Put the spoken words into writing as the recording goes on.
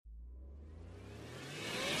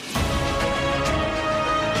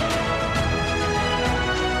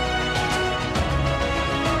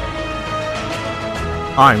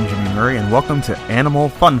I'm Jimmy Murray, and welcome to Animal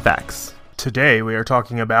Fun Facts. Today we are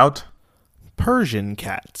talking about Persian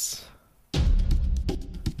cats.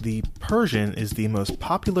 The Persian is the most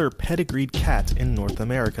popular pedigreed cat in North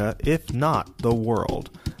America, if not the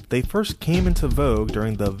world. They first came into vogue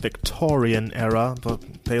during the Victorian era,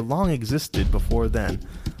 but they long existed before then.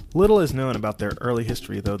 Little is known about their early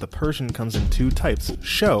history, though the Persian comes in two types,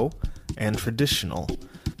 show and traditional.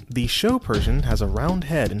 The show Persian has a round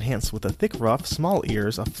head enhanced with a thick ruff, small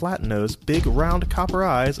ears, a flat nose, big round copper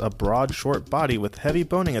eyes, a broad short body with heavy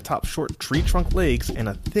boning atop short tree trunk legs, and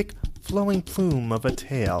a thick flowing plume of a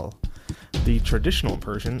tail. The traditional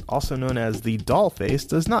Persian, also known as the doll face,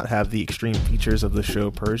 does not have the extreme features of the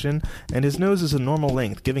show Persian, and his nose is a normal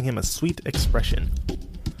length, giving him a sweet expression.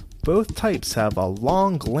 Both types have a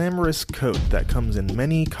long, glamorous coat that comes in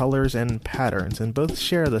many colors and patterns, and both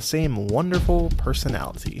share the same wonderful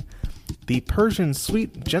personality. The Persian's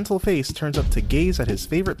sweet, gentle face turns up to gaze at his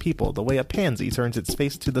favorite people the way a pansy turns its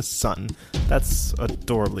face to the sun. That's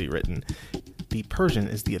adorably written. The Persian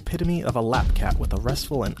is the epitome of a lap cat with a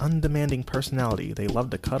restful and undemanding personality. They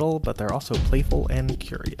love to cuddle, but they're also playful and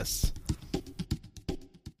curious.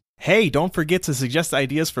 Hey, don't forget to suggest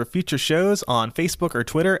ideas for future shows on Facebook or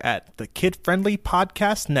Twitter at the Kid Friendly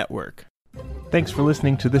Podcast Network. Thanks for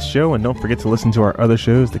listening to this show, and don't forget to listen to our other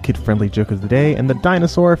shows, the Kid Friendly Joke of the Day and the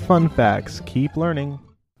Dinosaur Fun Facts. Keep learning.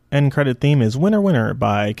 End credit theme is Winner Winner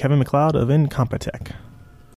by Kevin MacLeod of Incompetech.